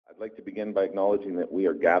like to begin by acknowledging that we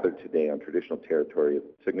are gathered today on traditional territory of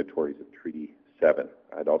signatories of Treaty 7.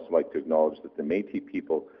 I'd also like to acknowledge that the Métis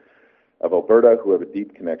people of Alberta who have a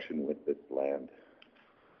deep connection with this land.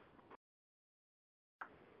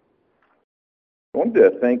 I wanted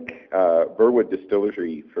to thank Burwood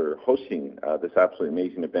Distillery for hosting this absolutely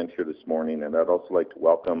amazing event here this morning, and I'd also like to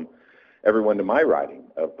welcome everyone to my riding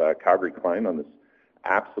of Calgary-Klein on this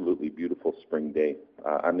absolutely beautiful spring day.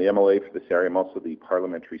 I'm the MLA for this area. I'm also the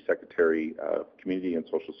Parliamentary Secretary of Community and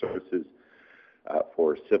Social Services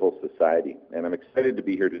for Civil Society, and I'm excited to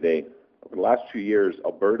be here today. Over the last 2 years,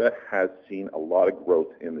 Alberta has seen a lot of growth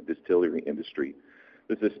in the distillery industry.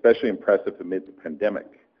 This is especially impressive amid the pandemic.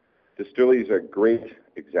 Distilleries are a great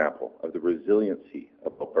example of the resiliency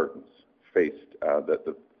of Albertans faced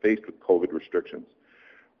with COVID restrictions.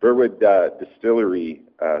 Burwood Distillery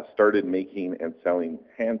started making and selling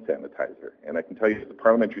hand sanitizer, and I can tell you as the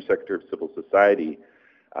Parliamentary Secretary of Civil Society,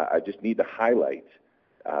 I just need to highlight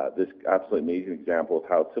this absolutely amazing example of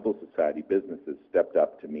how civil society businesses stepped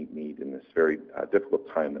up to meet need in this very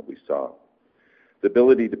difficult time that we saw. The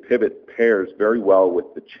ability to pivot pairs very well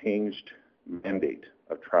with the changed mandate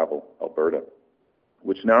of Travel Alberta,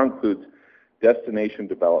 which now includes destination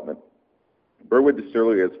development. Burwood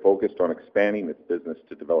Distillery has focused on expanding its business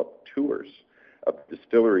to develop tours of the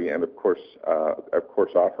distillery and, of course,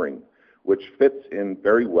 offering, which fits in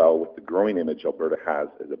very well with the growing image Alberta has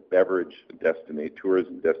as a beverage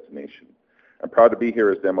tourism destination. I'm proud to be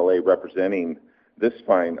here as the MLA representing this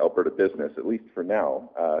fine Alberta business, at least for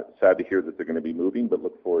now. Sad to hear that they're going to be moving, but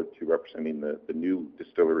look forward to representing the new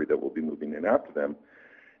distillery that will be moving in after them.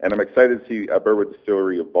 And I'm excited to see Burwood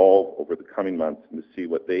Distillery evolve over the coming months and to see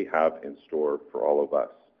what they have in store for all of us.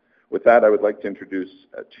 With that, I would like to introduce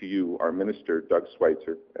to you our Minister, Doug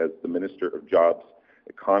Schweitzer, as the Minister of Jobs,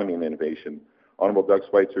 Economy and Innovation. Honourable Doug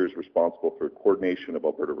Schweitzer is responsible for coordination of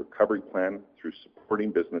Alberta Recovery Plan through supporting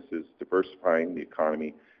businesses, diversifying the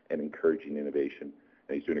economy, and encouraging innovation.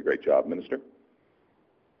 And he's doing a great job, Minister.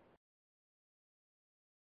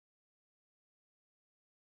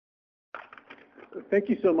 Thank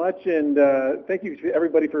you so much, and thank you to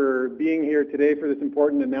everybody for being here today for this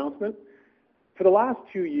important announcement. For the last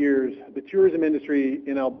 2 years, the tourism industry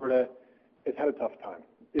in Alberta has had a tough time.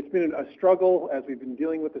 It's been a struggle as we've been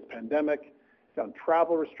dealing with this pandemic, found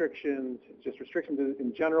travel restrictions, just restrictions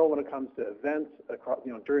in general when it comes to events across,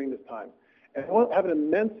 during this time. And I want to have an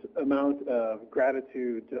immense amount of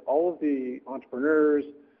gratitude to all of the entrepreneurs,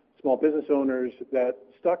 small business owners that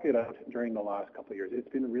stuck it out during the last couple of years. It's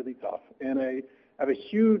been really tough. And I have a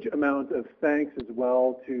huge amount of thanks as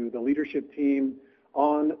well to the leadership team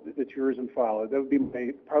on the tourism file. That would be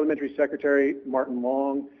my Parliamentary Secretary, Martin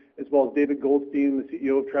Long, as well as David Goldstein, the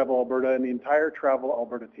CEO of Travel Alberta, and the entire Travel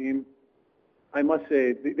Alberta team. I must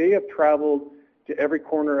say, they have traveled to every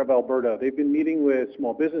corner of Alberta. They've been meeting with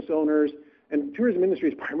small business owners, and the tourism industry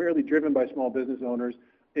is primarily driven by small business owners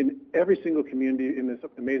in every single community in this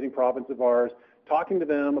amazing province of ours, talking to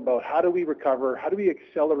them about how do we recover, how do we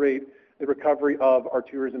accelerate the recovery of our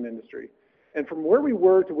tourism industry. And from where we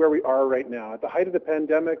were to where we are right now, at the height of the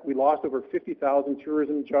pandemic, we lost over 50,000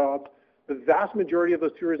 tourism jobs. The vast majority of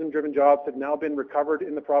those tourism-driven jobs have now been recovered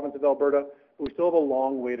in the province of Alberta, but we still have a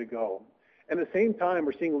long way to go. And at the same time,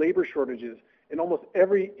 we're seeing labor shortages in almost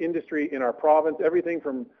every industry in our province, everything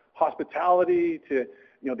from hospitality to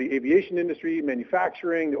the aviation industry,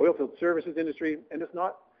 manufacturing, the oilfield services industry, and it's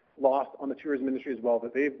not lost on the tourism industry as well,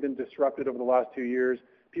 that they've been disrupted over the last 2 years.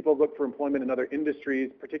 People look for employment in other industries,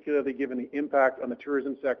 particularly given the impact on the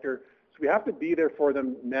tourism sector. So we have to be there for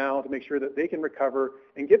them now to make sure that they can recover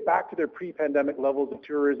and get back to their pre-pandemic levels of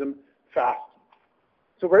tourism fast.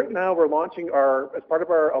 So right now we're launching as part of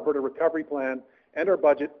our Alberta Recovery Plan and our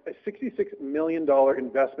budget, a $66 million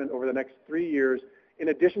investment over the next 3 years, in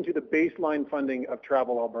addition to the baseline funding of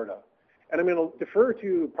Travel Alberta. And I'm going to defer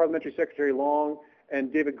to Parliamentary Secretary Long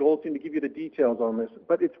and David Goldstein to give you the details on this,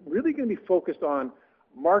 but it's really going to be focused on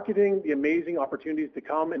marketing the amazing opportunities to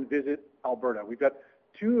come and visit Alberta. We've got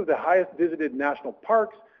 2 of the highest visited national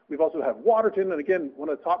parks. We've also have Waterton, and again, one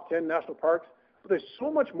of the top 10 national parks. But there's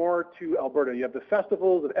so much more to Alberta. You have the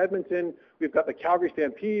festivals of Edmonton. We've got the Calgary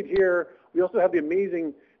Stampede here. We also have the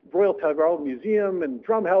amazing Royal Tyrrell Museum and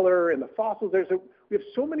Drumheller and the fossils there. So we have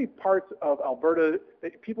so many parts of Alberta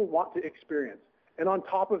that people want to experience. And on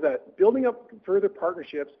top of that, building up further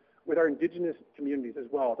partnerships with our Indigenous communities as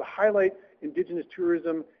well to highlight Indigenous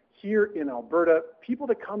tourism here in Alberta. People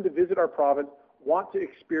that come to visit our province want to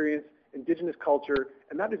experience Indigenous culture,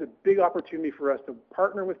 and that is a big opportunity for us to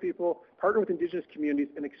partner with people, partner with Indigenous communities,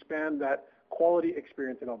 and expand that quality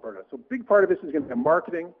experience in Alberta. So a big part of this is going to be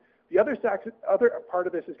marketing. The other part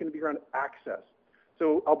of this is going to be around access.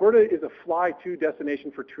 So Alberta is a fly-to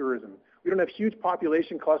destination for tourism. We don't have huge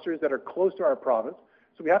population clusters that are close to our province,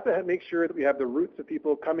 so we have to make sure that we have the routes of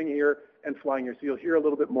people coming here and flying here. So you'll hear a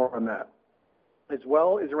little bit more on that. As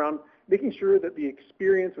well is around making sure that the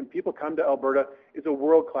experience when people come to Alberta is a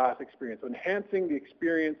world-class experience. So enhancing the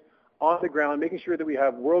experience on the ground, making sure that we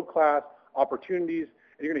have world-class opportunities,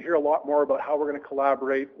 and you're going to hear a lot more about how we're going to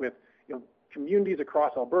collaborate with communities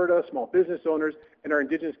across Alberta, small business owners, and our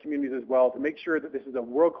Indigenous communities as well to make sure that this is a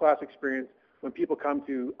world-class experience when people come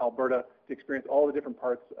to Alberta to experience all the different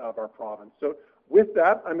parts of our province. So with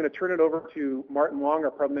that, I'm going to turn it over to Martin Long,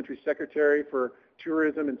 our Parliamentary Secretary for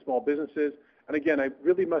Tourism and Small Businesses. And again, I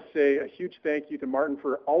really must say a huge thank you to Martin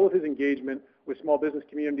for all of his engagement with small business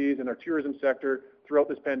communities and our tourism sector throughout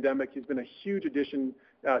this pandemic. He's been a huge addition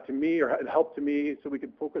to me, or help to me, so we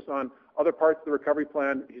could focus on other parts of the recovery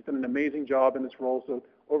plan. He's done an amazing job in this role. So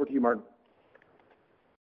over to you, Martin.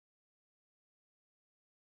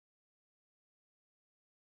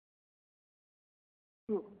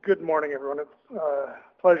 Good morning, everyone. It's a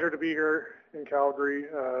pleasure to be here in Calgary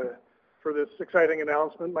for this exciting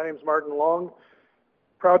announcement. My name is Martin Long,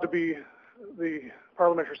 proud to be the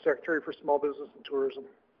Parliamentary Secretary for Small Business and Tourism.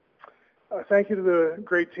 Thank you to the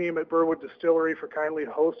great team at Burwood Distillery for kindly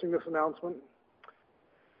hosting this announcement.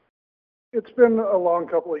 It's been a long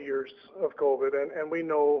couple of years of COVID, and we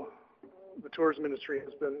know the tourism industry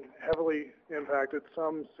has been heavily impacted,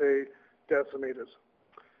 some say decimated.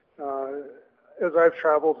 As I've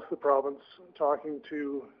traveled the province talking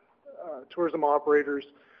to tourism operators,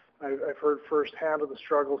 I've heard firsthand of the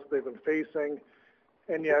struggles they've been facing,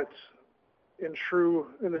 and yet in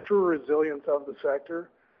the true resilience of the sector,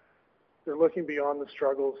 they're looking beyond the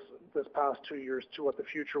struggles this past 2 years to what the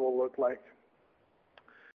future will look like.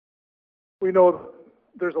 We know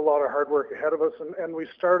there's a lot of hard work ahead of us, and we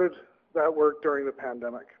started that work during the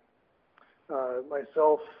pandemic.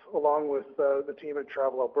 Myself, along with the team at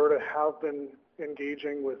Travel Alberta, have been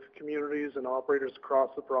engaging with communities and operators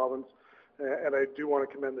across the province, and I do want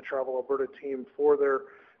to commend the Travel Alberta team for their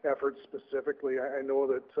efforts specifically. I know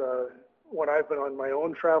that when I've been on my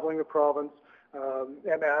own traveling the province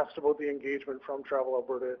and asked about the engagement from Travel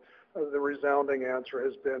Alberta, the resounding answer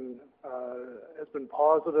has been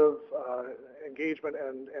positive engagement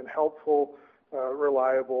and helpful,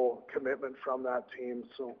 reliable commitment from that team.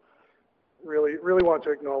 So really want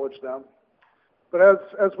to acknowledge them. But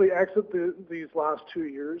as we exit these last 2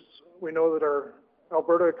 years, we know that our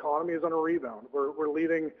Alberta economy is on a rebound. We're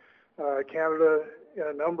leading Canada in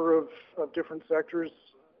a number of different sectors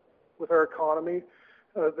with our economy.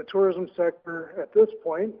 The tourism sector at this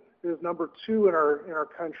point is number 2 in our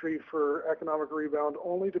country for economic rebound,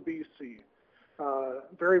 only to BC.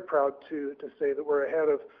 Very proud to say that we're ahead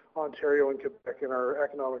of Ontario and Quebec in our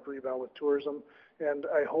economic rebound with tourism, and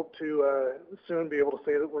I hope to soon be able to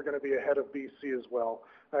say that we're going to be ahead of BC as well.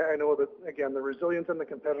 I know that, again, the resilience and the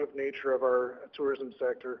competitive nature of our tourism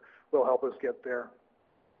sector will help us get there.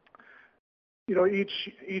 You know,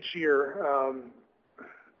 each year,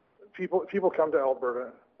 people come to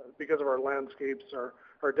Alberta because of our landscapes,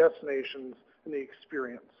 our destinations, and the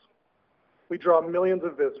experience. We draw millions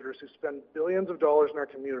of visitors who spend billions of dollars in our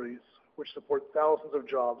communities, which support thousands of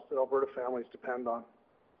jobs that Alberta families depend on.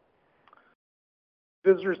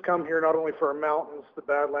 Visitors come here not only for our mountains, the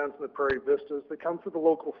Badlands, and the prairie vistas. They come for the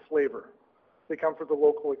local flavor. They come for the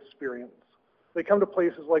local experience. They come to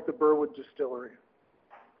places like the Burwood Distillery.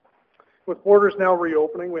 With borders now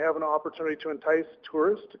reopening, we have an opportunity to entice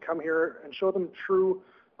tourists to come here and show them true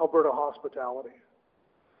Alberta hospitality.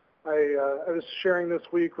 I was sharing this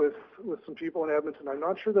week with some people in Edmonton. I'm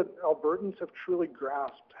not sure that Albertans have truly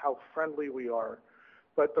grasped how friendly we are,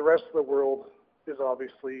 but the rest of the world is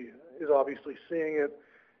obviously seeing it,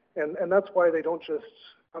 and that's why they don't just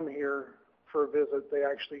come here for a visit. They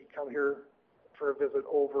actually come here for a visit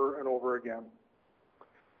over and over again.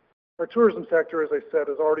 Our tourism sector, as I said,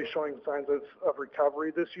 is already showing signs of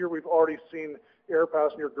recovery. This year, we've already seen air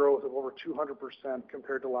passenger growth of over 200%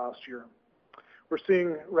 compared to last year. We're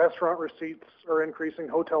seeing restaurant receipts are increasing,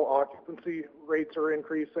 hotel occupancy rates are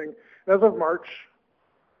increasing. And as of March,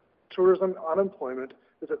 tourism unemployment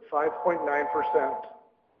is at 5.9%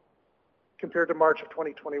 compared to March of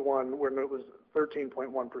 2021, when it was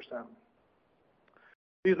 13.1%.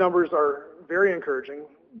 These numbers are very encouraging,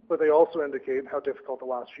 but they also indicate how difficult the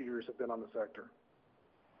last few years have been on the sector.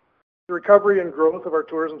 The recovery and growth of our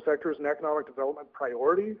tourism sector is an economic development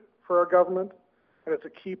priority for our government, and it's a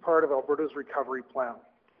key part of Alberta's recovery plan.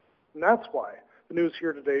 And that's why the news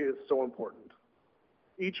here today is so important.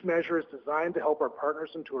 Each measure is designed to help our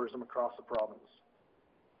partners in tourism across the province.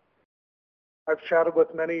 I've chatted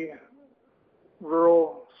with many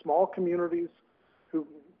rural, small communities who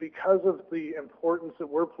because of the importance that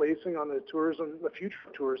we're placing on the tourism, the future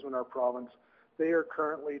of tourism in our province, they are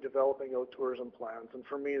currently developing out tourism plans. And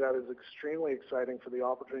for me, that is extremely exciting for the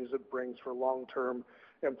opportunities it brings for long-term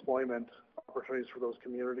employment opportunities for those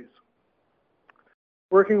communities.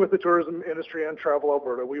 Working with the tourism industry and Travel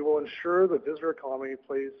Alberta, we will ensure the visitor economy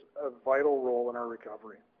plays a vital role in our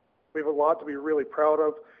recovery. We have a lot to be really proud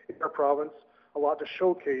of in our province, a lot to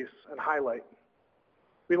showcase and highlight.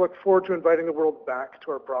 We look forward to inviting the world back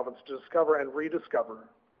to our province to discover and rediscover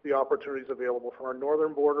the opportunities available from our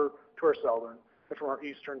northern border to our southern, and from our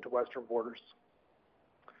eastern to western borders.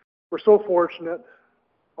 We're so fortunate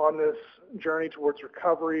on this journey towards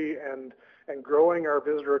recovery and growing our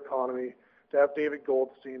visitor economy to have David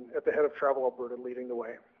Goldstein at the head of Travel Alberta leading the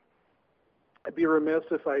way. I'd be remiss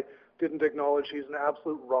if I didn't acknowledge he's an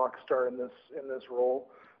absolute rock star in this role.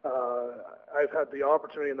 I've had the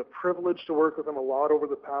opportunity and the privilege to work with him a lot over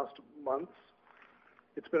the past months.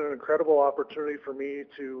 It's been an incredible opportunity for me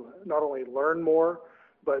to not only learn more,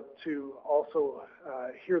 but to also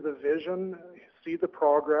hear the vision, see the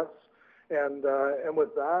progress, and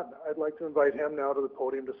with that, I'd like to invite him now to the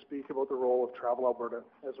podium to speak about the role of Travel Alberta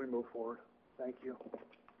as we move forward. Thank you.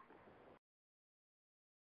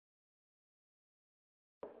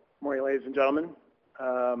 Good morning, ladies and gentlemen.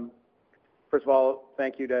 First of all,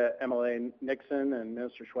 thank you to MLA Nixon and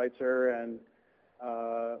Minister Schweitzer and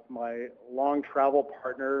my long travel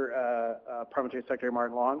partner, Parliamentary Secretary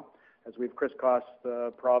Martin Long, as we've crisscrossed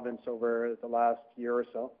the province over the last year or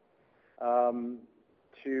so.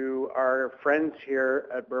 To our friends here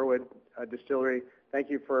at Burwood Distillery,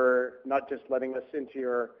 thank you for not just letting us into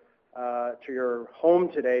your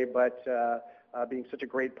home today, but being such a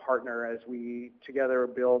great partner as we together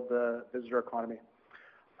build the visitor economy.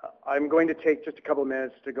 I'm going to take just a couple of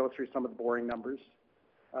minutes to go through some of the boring numbers.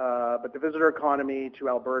 But the visitor economy to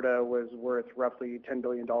Alberta was worth roughly $10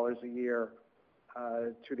 billion a year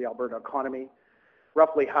to the Alberta economy.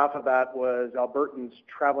 Roughly half of that was Albertans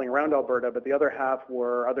traveling around Alberta, but the other half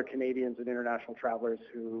were other Canadians and international travelers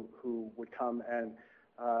who would come and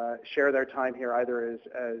share their time here either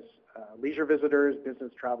as leisure visitors,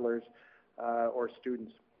 business travelers, or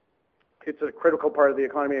students. It's a critical part of the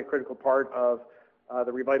economy, a critical part of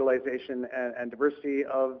the revitalization and diversity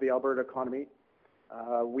of the Alberta economy.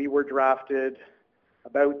 We were drafted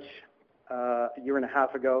about a year and a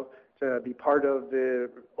half ago to be part of the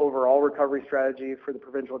overall recovery strategy for the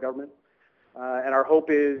provincial government. And our hope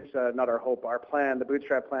is, not our hope, our plan, the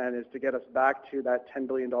bootstrap plan, is to get us back to that $10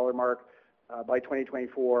 billion mark by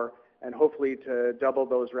 2024, and hopefully to double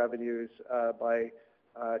those revenues by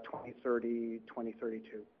 2030,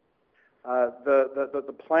 2032.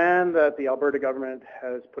 The plan that the Alberta government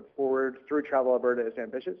has put forward through Travel Alberta is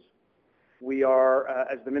ambitious. We are,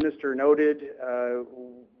 as the minister noted,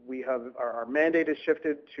 our mandate has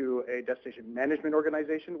shifted to a destination management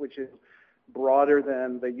organization, which is broader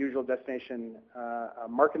than the usual destination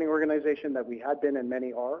marketing organization that we had been and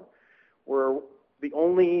many are. We're the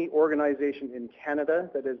only organization in Canada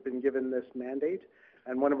that has been given this mandate,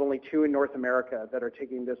 and one of only two in North America that are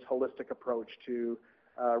taking this holistic approach to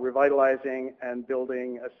revitalizing and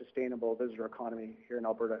building a sustainable visitor economy here in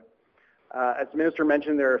Alberta. As the minister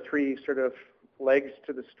mentioned, there are three sort of legs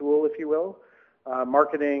to the stool, if you will: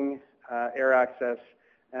 marketing, air access,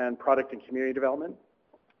 and product and community development.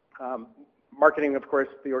 Marketing, of course,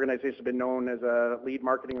 the organization has been known as a lead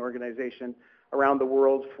marketing organization around the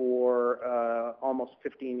world for almost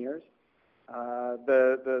 15 years.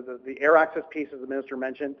 The air access piece, as the minister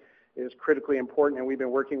mentioned, is critically important, and we've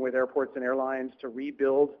been working with airports and airlines to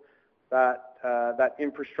rebuild that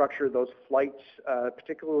infrastructure, those flights,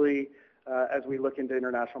 particularly as we look into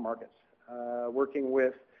international markets. Working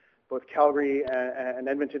with both Calgary and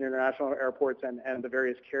Edmonton International Airports and the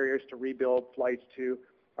various carriers to rebuild flights to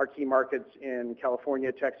our key markets in California,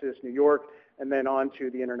 Texas, New York, and then on to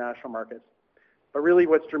the international markets. But really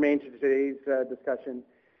what's germane to today's discussion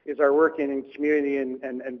is our work in community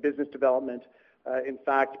and business development, in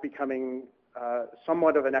fact, becoming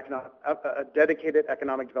somewhat of a dedicated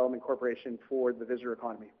economic development corporation for the visitor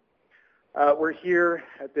economy. We're here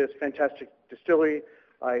at this fantastic distillery.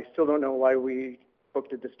 I still don't know why we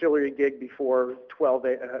booked a distillery gig before 12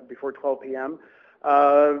 p.m.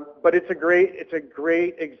 But it's a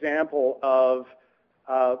great example of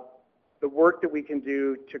the work that we can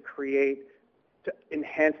do to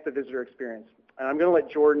enhance the visitor experience. And I'm going to let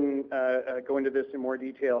Jordan go into this in more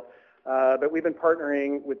detail. But we've been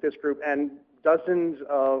partnering with this group and dozens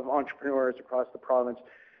of entrepreneurs across the province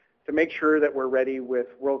to make sure that we're ready with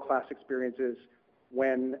world-class experiences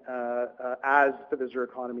as the visitor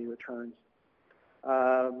economy returns.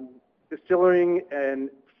 Distilling and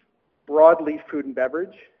broadly food and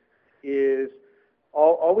beverage is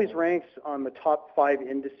always ranks on the top 5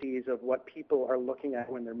 indices of what people are looking at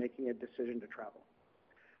when they're making a decision to travel.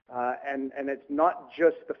 And it's not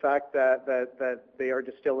just the fact that they are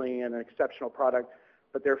distilling an exceptional product,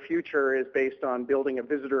 but their future is based on building a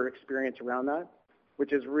visitor experience around that,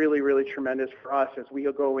 which is really, really tremendous for us as we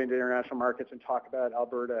go into international markets and talk about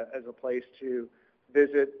Alberta as a place to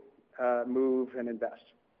visit, move, and invest.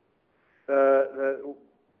 The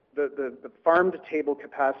farm-to-table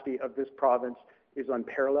capacity of this province is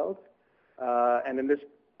unparalleled, and in this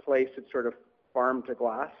place, it's sort of farm to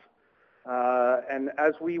glass. And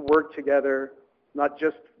as we work together, not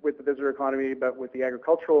just with the visitor economy, but with the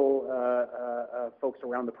agricultural folks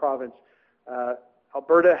around the province,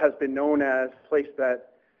 Alberta has been known as a place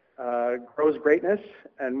that grows greatness,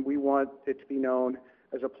 and we want it to be known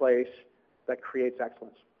as a place that creates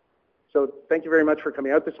excellence. So thank you very much for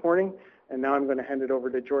coming out this morning, and now I'm going to hand it over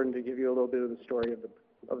to Jordan to give you a little bit of the story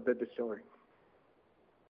of the distillery.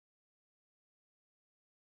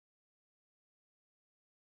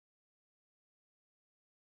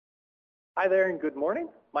 Hi there and good morning.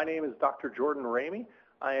 My name is Dr. Jordan Ramey.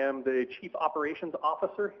 I am the Chief Operations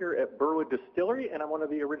Officer here at Burwood Distillery, and I'm one of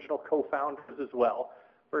the original co-founders as well.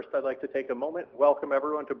 First, I'd like to take a moment and welcome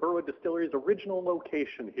everyone to Burwood Distillery's original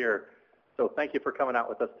location here. So thank you for coming out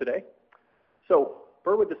with us today. So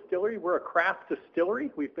Burwood Distillery, we're a craft distillery.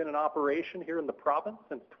 We've been in operation here in the province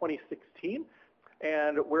since 2016,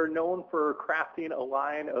 and we're known for crafting a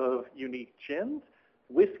line of unique gins,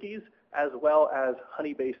 whiskeys, as well as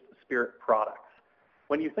honey-based spirit products.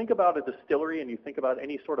 When you think about a distillery and you think about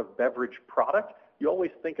any sort of beverage product, you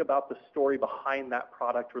always think about the story behind that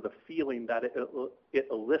product or the feeling that it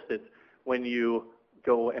elicits when you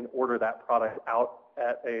go and order that product out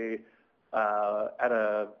at a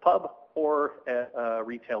pub or at a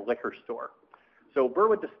retail liquor store. So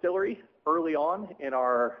Burwood Distillery, early on in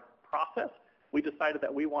our process, we decided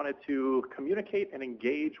that we wanted to communicate and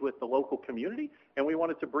engage with the local community, and we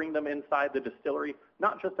wanted to bring them inside the distillery,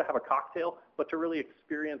 not just to have a cocktail, but to really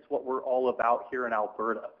experience what we're all about here in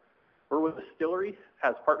Alberta. Burwood Distillery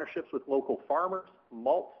has partnerships with local farmers,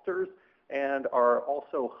 maltsters, and our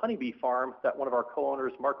also honeybee farm that one of our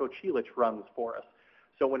co-owners, Marco Chilich, runs for us.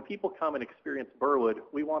 So when people come and experience Burwood,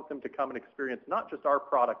 we want them to come and experience not just our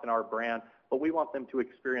product and our brand, but we want them to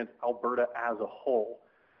experience Alberta as a whole.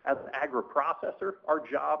 As an agri-processor, our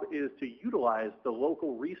job is to utilize the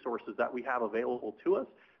local resources that we have available to us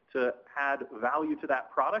to add value to that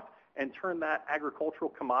product and turn that agricultural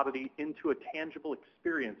commodity into a tangible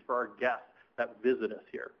experience for our guests that visit us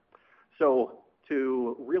here. So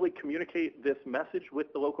to really communicate this message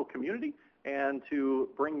with the local community and to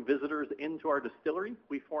bring visitors into our distillery,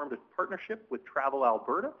 we formed a partnership with Travel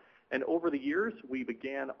Alberta. And over the years, we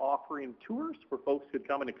began offering tours where folks could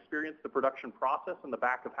come and experience the production process in the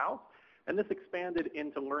back of house. And this expanded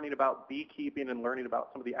into learning about beekeeping and learning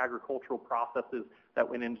about some of the agricultural processes that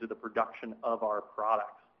went into the production of our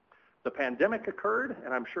products. The pandemic occurred,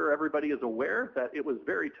 and I'm sure everybody is aware that it was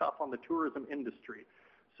very tough on the tourism industry.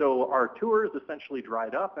 So our tours essentially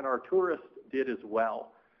dried up, and our tourists did as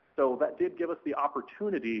well. So that did give us the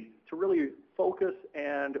opportunity to really focus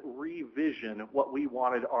and revision what we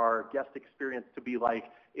wanted our guest experience to be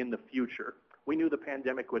like in the future. We knew the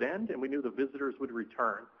pandemic would end, and we knew the visitors would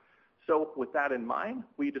return. So with that in mind,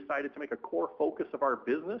 we decided to make a core focus of our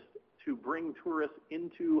business to bring tourists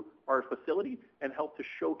into our facility and help to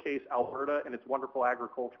showcase Alberta and its wonderful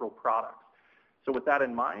agricultural products. So with that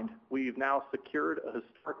in mind, we've now secured a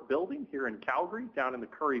historic building here in Calgary, down in the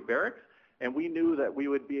Curry Barracks, and we knew that we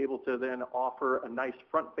would be able to then offer a nice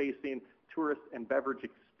front-facing tourist and beverage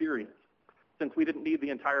experience. Since we didn't need the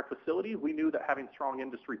entire facility, we knew that having strong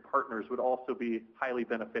industry partners would also be highly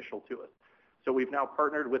beneficial to us. So we've now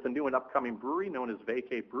partnered with a new and upcoming brewery known as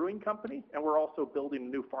Vacay Brewing Company, and we're also building a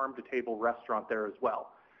new farm-to-table restaurant there as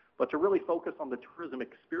well. But to really focus on the tourism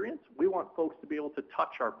experience, we want folks to be able to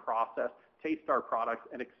touch our process, taste our products,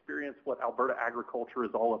 and experience what Alberta agriculture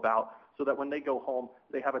is all about, so that when they go home,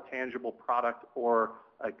 they have a tangible product or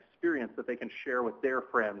experience that they can share with their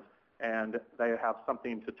friends, and they have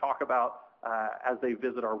something to talk about as they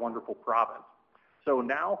visit our wonderful province. So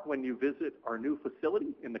now, when you visit our new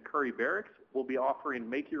facility in the Curry Barracks, we'll be offering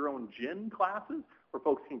make-your-own gin classes, where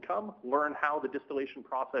folks can come, learn how the distillation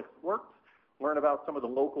process works, learn about some of the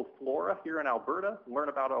local flora here in Alberta, learn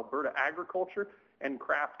about Alberta agriculture, and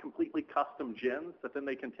craft completely custom gins that then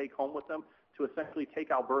they can take home with them to essentially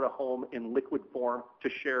take Alberta home in liquid form to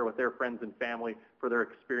share with their friends and family for their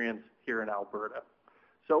experience here in Alberta.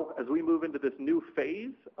 So as we move into this new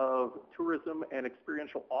phase of tourism and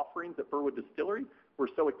experiential offerings at Burwood Distillery, We're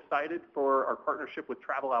so excited for our partnership with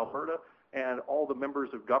Travel Alberta and all the members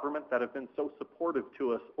of government that have been so supportive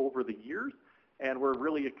to us over the years. And we're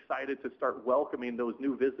really excited to start welcoming those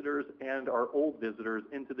new visitors and our old visitors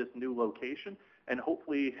into this new location and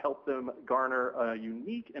hopefully help them garner a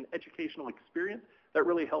unique and educational experience that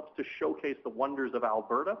really helps to showcase the wonders of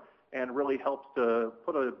Alberta and really helps to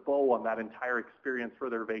put a bow on that entire experience for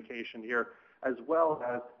their vacation here, as well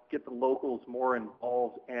as get the locals more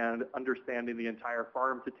involved and understanding the entire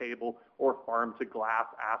farm to table or farm to glass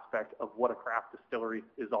aspect of what a craft distillery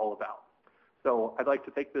is all about. So I'd like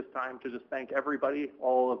to take this time to just thank everybody,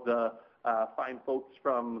 all of the fine folks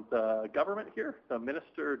from the government here, the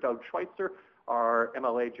Minister, Doug Schweitzer, our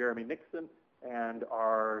MLA, Jeremy Nixon, and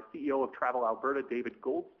our CEO of Travel Alberta, David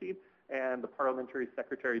Goldstein, and the Parliamentary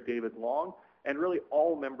Secretary, David Long, and really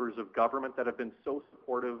all members of government that have been so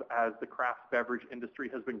supportive as the craft beverage industry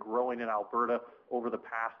has been growing in Alberta over the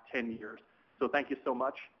past 10 years. So thank you so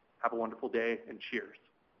much. Have a wonderful day, and cheers.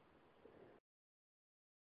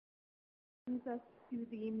 Brings us to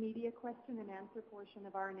the media question and answer portion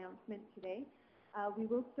of our announcement today. We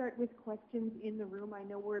will start with questions in the room. I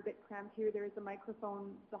know we're a bit cramped here. There is a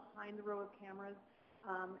microphone behind the row of cameras,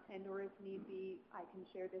 and or if need be, I can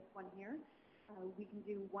share this one here. We can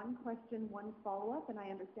do one question, one follow-up, and I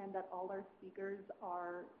understand that all our speakers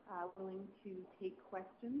are willing to take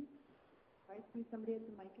questions. I see somebody at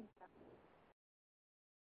the mic in front.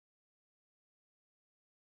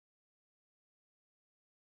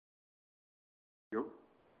 Go.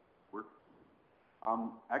 Work.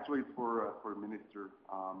 Actually, it's for Minister.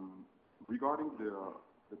 Regarding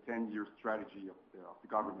the 10-year strategy of the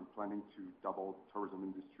government planning to double the tourism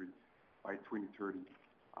industry by 2030,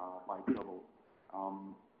 by double,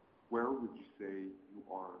 where would you say you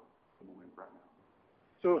are at the moment right now?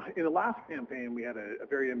 So in the last campaign, we had a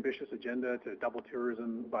very ambitious agenda to double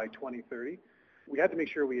tourism by 2030. We had to make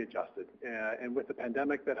sure we adjusted. And with the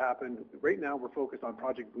pandemic that happened, right now we're focused on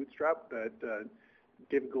Project Bootstrap that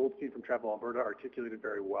David Goldstein from Travel Alberta articulated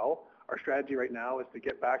very well. Our strategy right now is to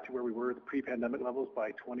get back to where we were at the pre-pandemic levels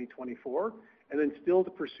by 2024, and then still to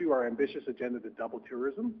pursue our ambitious agenda to double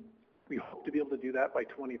tourism. We hope to be able to do that by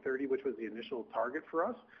 2030, which was the initial target for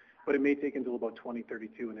us, but it may take until about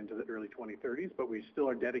 2032 and into the early 2030s, but we still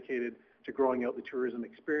are dedicated to growing out the tourism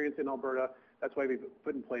experience in Alberta. That's why we've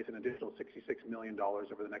put in place an additional $66 million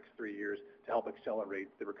over the next 3 years to help accelerate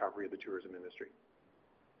the recovery of the tourism industry.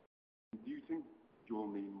 Do you think you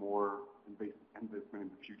will need more investment in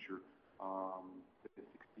the future, the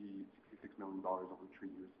 $66 million over 3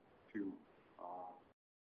 years to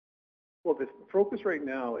Well, the focus right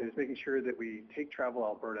now is making sure that we take Travel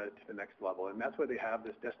Alberta to the next level, and that's why they have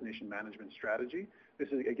this destination management strategy. This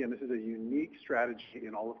is a unique strategy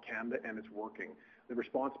in all of Canada, and it's working. The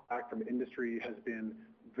response back from industry has been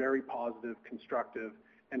very positive, constructive,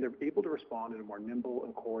 and they're able to respond in a more nimble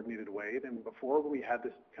and coordinated way than before when we had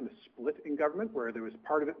this kind of split in government where there was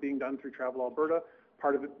part of it being done through Travel Alberta,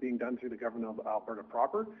 part of it being done through the government of Alberta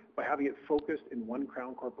proper. By having it focused in one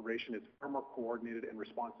Crown corporation, it's far more coordinated and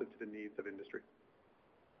responsive to the needs of industry.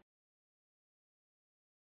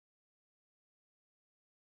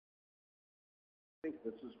 I think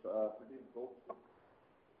this is for David Goldstein.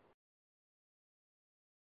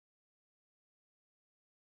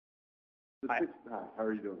 Hi, how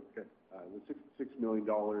are you doing? Good. The $66 million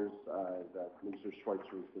that Minister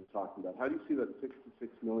Schweitzer has been talking about, how do you see that $66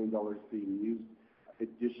 million being used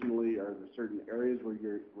additionally? Are there certain areas where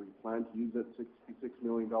you plan to use that $66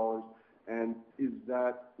 million? And is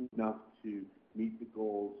that enough to meet the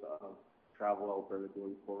goals of Travel Alberta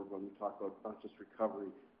going forward when we talk about not just recovery,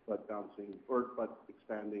 but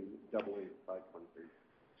expanding, doubling by 2030?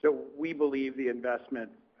 So we believe the investment,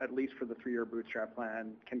 at least for the 3-year bootstrap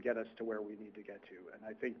plan, can get us to where we need to get to. And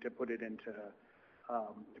I think to put it in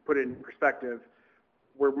perspective,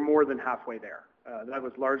 we're more than halfway there. That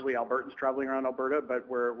was largely Albertans traveling around Alberta, but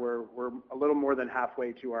we're a little more than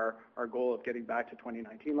halfway to our goal of getting back to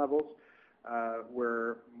 2019 levels.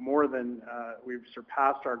 We've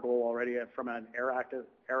surpassed our goal already from an air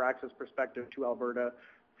access perspective to Alberta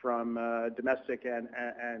from domestic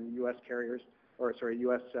and U.S. carriers,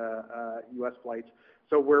 U.S. flights.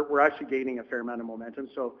 So we're actually gaining a fair amount of momentum.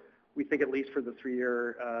 So we think at least for the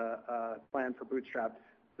 3-year plan for Bootstrap,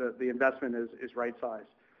 the investment is right-sized.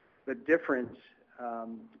 The difference,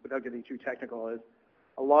 without getting too technical, is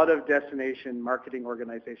a lot of destination marketing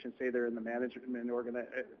organizations say they're in the management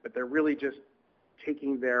but they're really just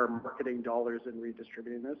taking their marketing dollars and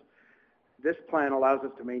redistributing this. This plan allows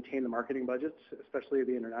us to maintain the marketing budgets, especially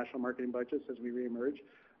the international marketing budgets as we reemerge,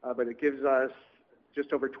 but it gives us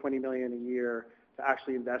just over $20 million a year to to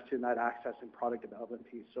actually invest in that access and product development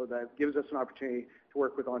piece. So that gives us an opportunity to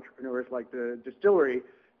work with entrepreneurs like the distillery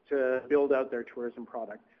to build out their tourism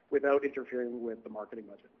product without interfering with the marketing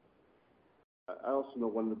budget. I also know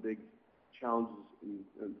one of the big challenges,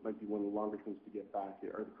 and might be one of the longer things to get back,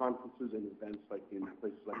 are the conferences and events like in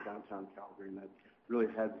places like downtown Calgary, and that really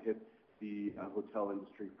has hit the hotel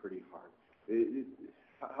industry pretty hard.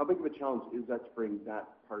 How big of a challenge is that to bring that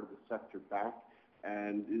part of the sector back?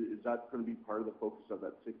 And is that going to be part of the focus of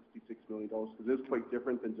that $66 million? Because it is quite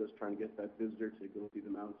different than just trying to get that visitor to go see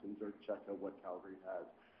the mountains or check out what Calgary has.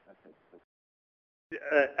 That type of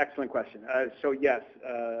thing. Excellent question. So yes,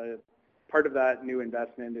 part of that new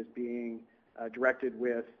investment is being directed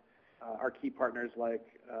with our key partners like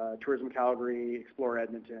Tourism Calgary, Explore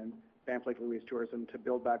Edmonton, Banff Lake Louise Tourism to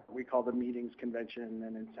build back what we call the meetings, convention,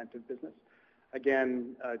 and incentive business.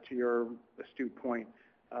 Again, to your astute point,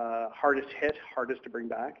 hardest hit, hardest to bring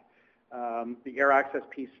back. The air access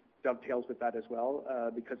piece dovetails with that as well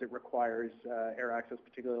because it requires air access,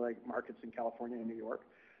 particularly like markets in California and New York,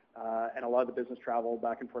 and a lot of the business travel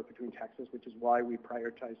back and forth between Texas, which is why we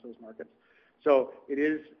prioritize those markets. So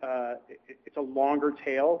it's a longer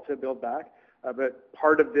tail to build back, but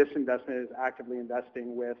part of this investment is actively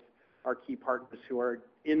investing with our key partners who are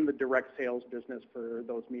in the direct sales business for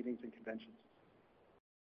those meetings and conventions.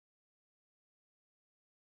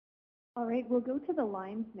 All right, we'll go to the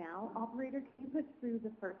lines now. Operator, can you put through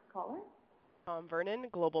the first caller? Vernon,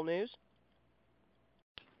 Global News.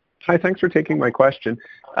 Hi, thanks for taking my question.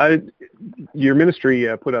 Your ministry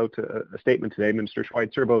put out a statement today, Minister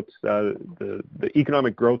Schweitzer, about the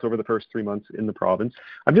economic growth over the first 3 months in the province.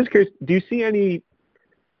 I'm just curious, do you see any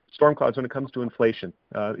storm clouds when it comes to inflation?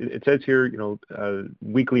 It says here,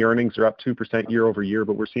 weekly earnings are up 2% year over year,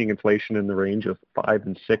 but we're seeing inflation in the range of 5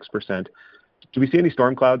 and 6%. Do we see any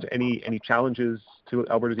storm clouds, any challenges to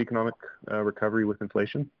Alberta's economic recovery with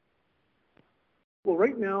inflation? Well,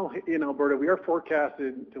 right now in Alberta, we are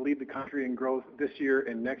forecasted to lead the country in growth this year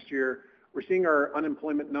and next year. We're seeing our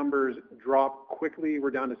unemployment numbers drop quickly.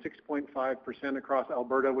 We're down to 6.5% across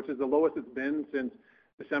Alberta, which is the lowest it's been since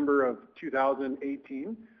December of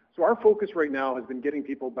 2018. So our focus right now has been getting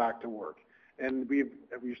people back to work. And we're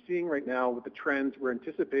seeing right now with the trends, we're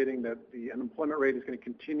anticipating that the unemployment rate is going to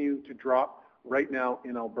continue to drop right now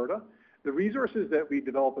in Alberta. The resources that we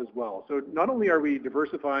develop as well. So not only are we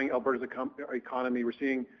diversifying Alberta's economy, we're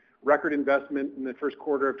seeing record investment in the first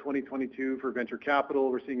quarter of 2022 for venture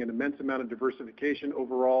capital. We're seeing an immense amount of diversification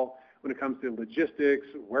overall when it comes to logistics,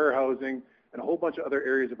 warehousing, and a whole bunch of other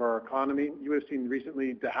areas of our economy. You have seen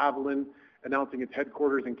recently de Havilland announcing its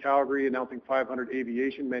headquarters in Calgary, announcing 500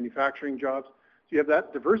 aviation manufacturing jobs. So you have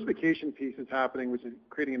that diversification piece that's happening, which is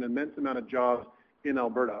creating an immense amount of jobs in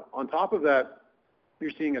Alberta. On top of that,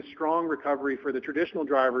 you're seeing a strong recovery for the traditional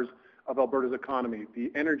drivers of Alberta's economy,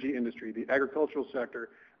 the energy industry, the agricultural sector.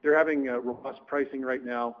 They're having robust pricing right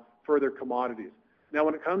now for their commodities. Now,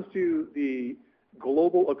 when it comes to the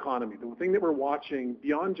global economy, the thing that we're watching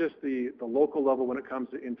beyond just the local level when it comes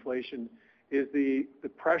to inflation is the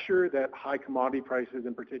pressure that high commodity prices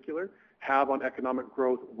in particular have on economic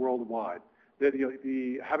growth worldwide. That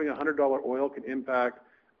having $100 oil can impact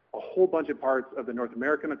a whole bunch of parts of the North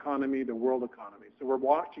American economy, the world economy. So we're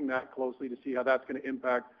watching that closely to see how that's going to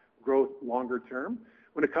impact growth longer term.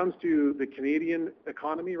 When it comes to the Canadian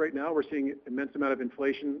economy right now, we're seeing an immense amount of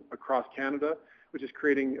inflation across Canada, which is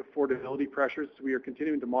creating affordability pressures. So we are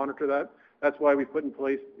continuing to monitor that. That's why we put in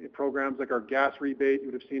place programs like our gas rebate. You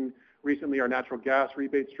would have seen recently our natural gas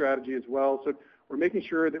rebate strategy as well. So we're making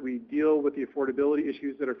sure that we deal with the affordability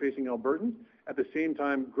issues that are facing Albertans, at the same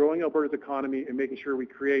time growing Alberta's economy and making sure we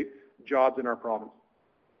create jobs in our province.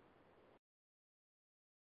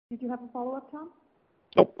 Did you have a follow-up, Tom?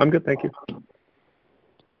 Oh, I'm good, thank you.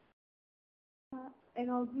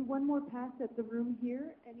 And I'll do one more pass at the room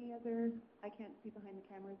here. Any other? I can't see behind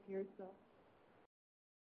the cameras here, so.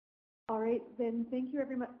 All right, then thank you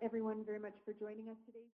everyone very much for joining us today.